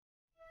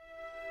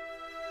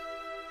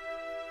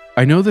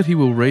I know that he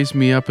will raise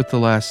me up at the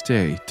last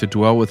day to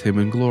dwell with him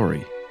in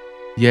glory.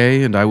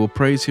 Yea, and I will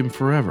praise him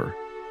forever,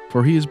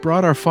 for he has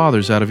brought our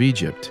fathers out of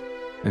Egypt,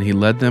 and he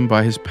led them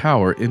by his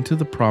power into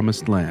the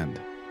promised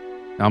land.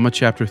 Alma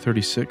chapter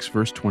 36,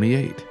 verse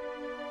 28.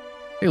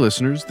 Hey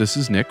listeners, this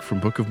is Nick from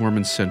Book of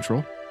Mormon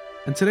Central,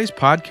 and today's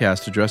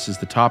podcast addresses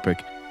the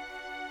topic,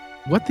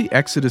 what the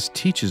Exodus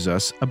teaches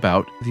us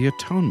about the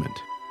atonement.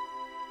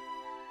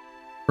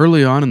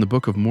 Early on in the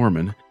Book of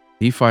Mormon,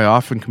 Nephi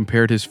often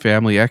compared his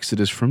family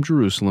exodus from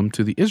Jerusalem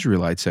to the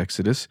Israelites'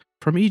 exodus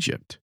from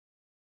Egypt.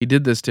 He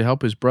did this to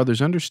help his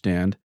brothers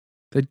understand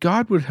that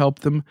God would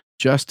help them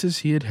just as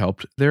he had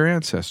helped their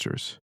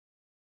ancestors.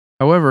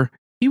 However,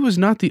 he was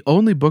not the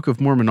only Book of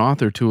Mormon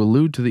author to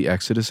allude to the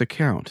Exodus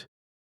account.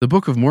 The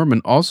Book of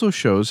Mormon also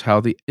shows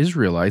how the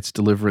Israelites'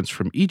 deliverance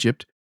from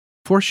Egypt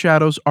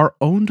foreshadows our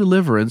own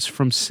deliverance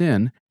from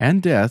sin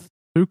and death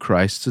through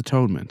Christ's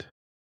atonement.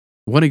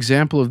 One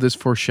example of this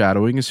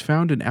foreshadowing is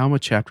found in Alma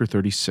chapter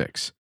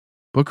 36.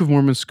 Book of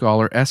Mormon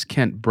scholar S.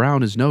 Kent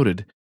Brown has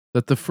noted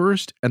that the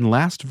first and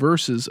last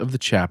verses of the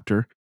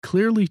chapter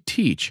clearly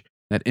teach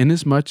that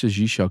inasmuch as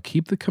ye shall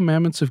keep the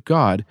commandments of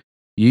God,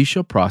 ye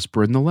shall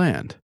prosper in the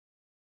land.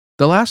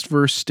 The last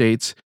verse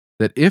states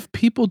that if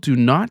people do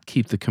not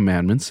keep the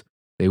commandments,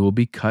 they will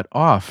be cut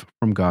off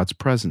from God's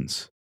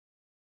presence.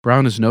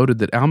 Brown has noted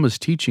that Alma's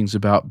teachings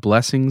about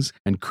blessings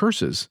and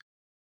curses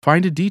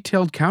find a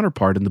detailed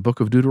counterpart in the book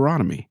of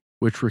Deuteronomy,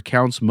 which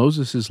recounts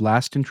Moses'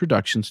 last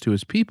introductions to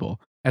his people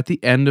at the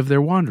end of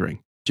their wandering,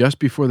 just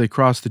before they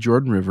crossed the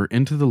Jordan River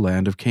into the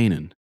land of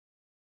Canaan.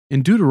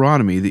 In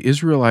Deuteronomy, the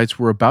Israelites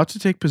were about to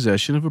take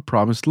possession of a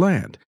promised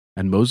land,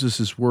 and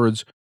Moses'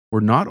 words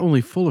were not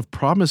only full of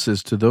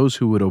promises to those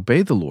who would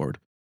obey the Lord,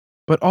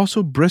 but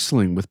also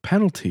bristling with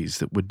penalties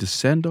that would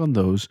descend on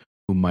those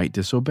who might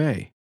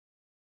disobey.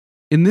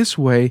 In this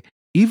way,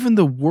 even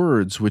the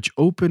words which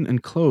open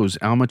and close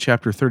Alma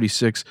chapter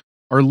 36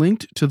 are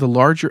linked to the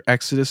larger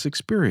Exodus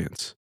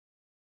experience.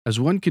 As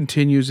one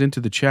continues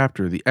into the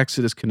chapter, the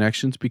Exodus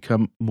connections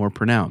become more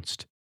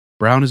pronounced.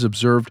 Brown has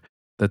observed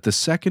that the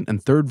second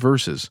and third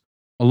verses,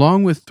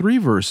 along with 3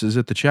 verses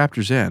at the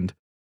chapter's end,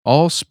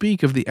 all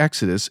speak of the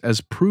Exodus as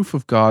proof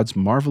of God's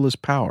marvelous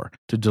power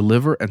to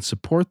deliver and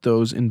support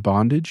those in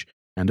bondage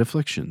and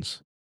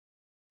afflictions.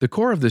 The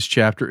core of this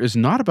chapter is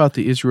not about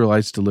the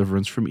Israelites'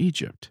 deliverance from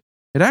Egypt.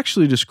 It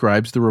actually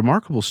describes the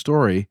remarkable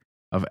story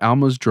of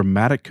Alma's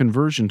dramatic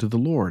conversion to the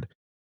Lord,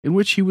 in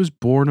which he was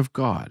born of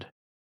God.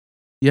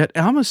 Yet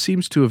Alma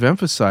seems to have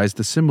emphasized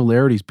the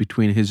similarities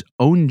between his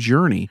own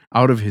journey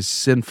out of his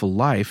sinful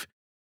life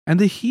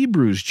and the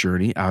Hebrews'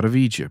 journey out of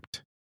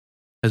Egypt.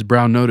 As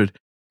Brown noted,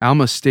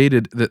 Alma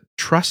stated that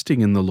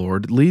trusting in the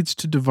Lord leads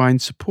to divine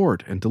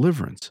support and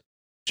deliverance,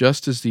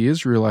 just as the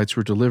Israelites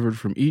were delivered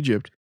from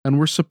Egypt and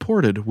were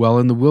supported while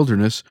in the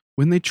wilderness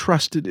when they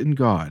trusted in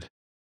God.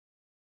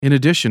 In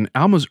addition,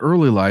 Alma's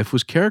early life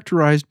was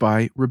characterized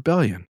by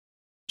rebellion,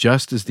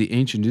 just as the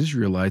ancient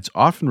Israelites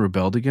often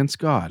rebelled against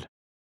God.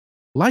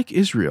 Like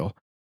Israel,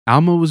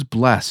 Alma was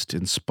blessed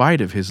in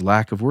spite of his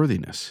lack of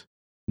worthiness,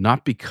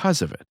 not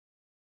because of it.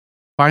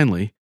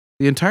 Finally,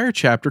 the entire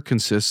chapter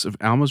consists of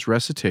Alma's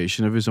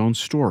recitation of his own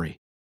story.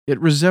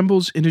 It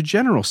resembles, in a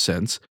general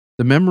sense,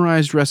 the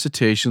memorized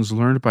recitations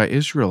learned by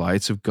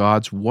Israelites of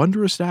God's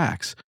wondrous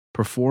acts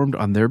performed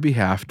on their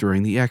behalf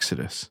during the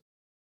Exodus.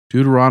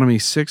 Deuteronomy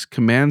 6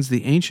 commands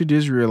the ancient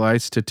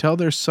Israelites to tell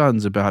their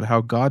sons about how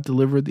God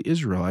delivered the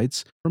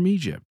Israelites from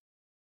Egypt.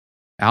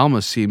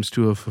 Alma seems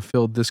to have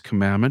fulfilled this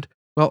commandment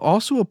while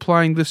also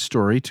applying this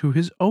story to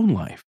his own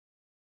life.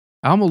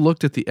 Alma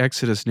looked at the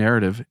Exodus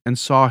narrative and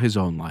saw his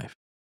own life.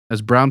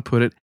 As Brown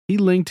put it, he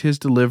linked his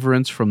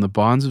deliverance from the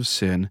bonds of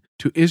sin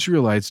to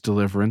Israelites'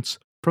 deliverance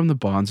from the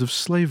bonds of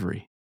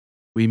slavery.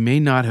 We may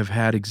not have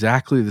had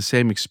exactly the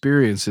same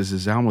experiences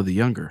as Alma the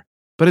Younger,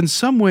 but in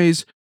some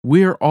ways,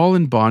 we are all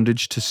in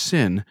bondage to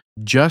sin,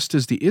 just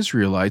as the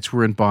Israelites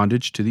were in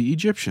bondage to the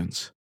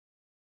Egyptians.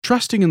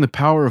 Trusting in the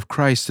power of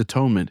Christ's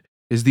atonement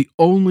is the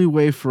only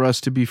way for us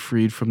to be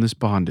freed from this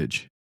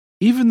bondage.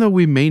 Even though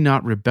we may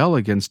not rebel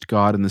against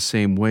God in the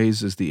same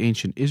ways as the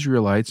ancient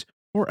Israelites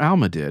or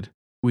Alma did,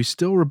 we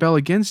still rebel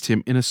against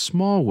him in a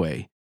small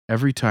way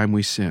every time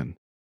we sin.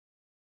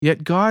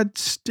 Yet God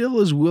still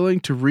is willing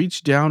to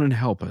reach down and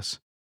help us,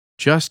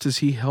 just as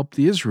he helped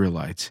the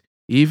Israelites,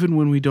 even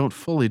when we don't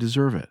fully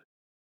deserve it.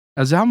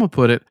 As Alma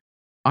put it,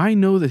 I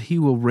know that he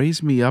will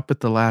raise me up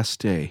at the last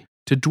day,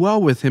 to dwell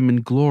with him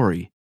in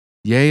glory.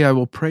 Yea, I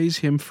will praise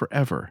him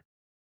forever.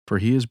 For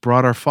he has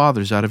brought our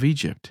fathers out of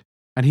Egypt,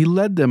 and he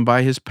led them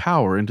by his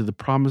power into the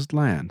promised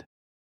land.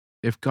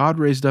 If God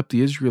raised up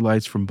the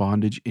Israelites from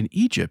bondage in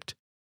Egypt,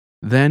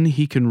 then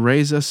he can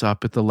raise us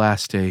up at the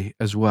last day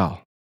as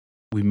well.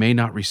 We may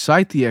not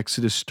recite the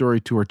Exodus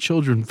story to our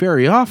children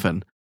very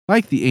often,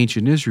 like the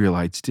ancient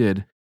Israelites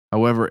did.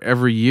 However,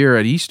 every year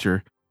at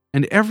Easter,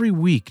 and every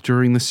week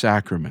during the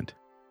sacrament,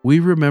 we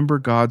remember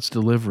God's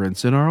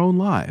deliverance in our own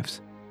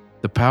lives.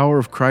 The power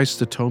of Christ's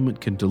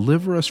atonement can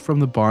deliver us from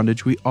the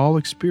bondage we all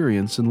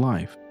experience in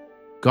life.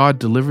 God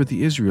delivered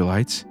the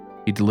Israelites.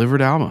 He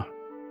delivered Alma.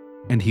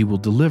 and He will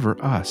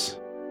deliver us.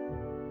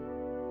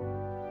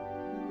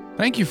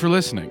 Thank you for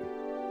listening.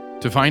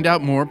 To find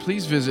out more,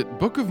 please visit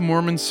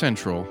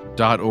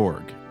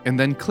bookofmormoncentral.org and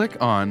then click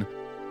on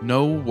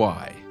Know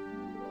Why.